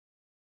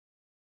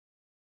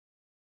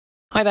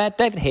Hi there,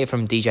 David here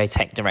from DJ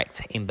Tech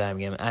Direct in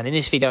Birmingham, and in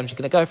this video I'm just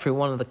going to go through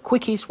one of the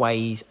quickest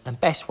ways and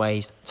best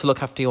ways to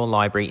look after your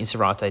library in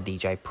Serato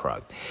DJ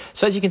Pro.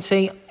 So as you can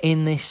see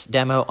in this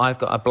demo, I've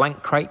got a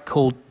blank crate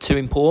called To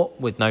Import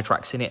with no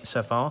tracks in it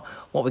so far.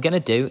 What we're going to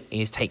do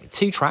is take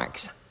 2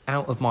 tracks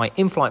out of my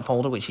in-flight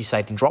folder, which is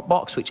saved in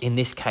Dropbox, which in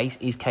this case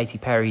is Katy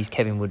Perry's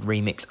Kevin Wood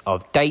remix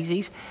of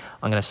Daisies.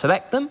 I'm going to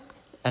select them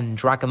and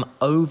drag them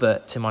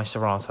over to my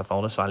Serato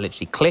folder. So I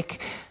literally click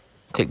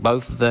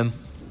both of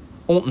them,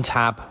 Alt and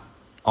Tab.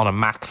 On a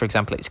Mac, for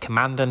example, it's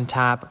Command and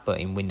Tab, but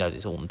in Windows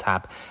it's Alt and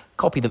Tab.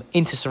 Copy them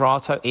into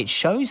Serato. It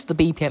shows the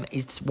BPM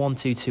is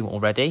 122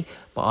 already,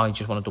 but I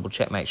just want to double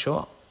check, make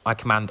sure. I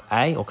Command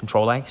A or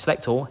Control A,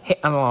 select all, hit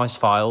Analyze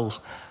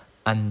Files,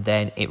 and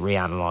then it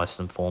reanalyzes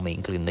them for me,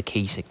 including the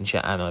key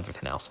signature and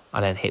everything else.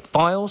 I then hit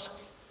Files.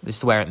 This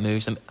is where it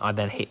moves them. I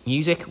then hit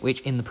Music,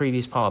 which in the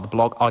previous part of the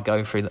blog, I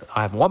go through that.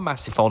 I have one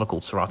massive folder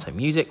called Serato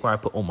Music, where I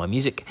put all my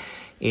music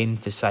in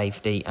for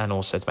safety and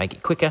also to make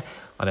it quicker.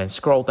 I then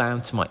scroll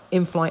down to my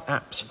in-flight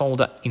apps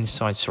folder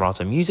inside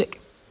Serato Music.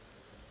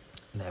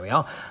 And there we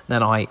are.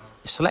 Then I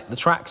select the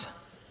tracks,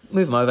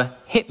 move them over,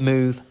 hit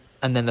Move,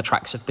 and then the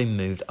tracks have been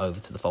moved over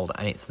to the folder.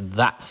 And it's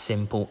that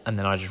simple. And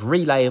then I just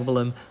relabel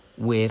them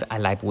with a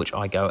label which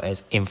I go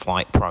as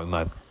in-flight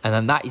promo. And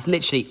then that is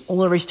literally all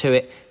there is to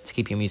it to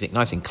keep your music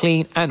nice and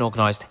clean and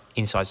organized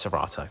inside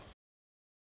Serato.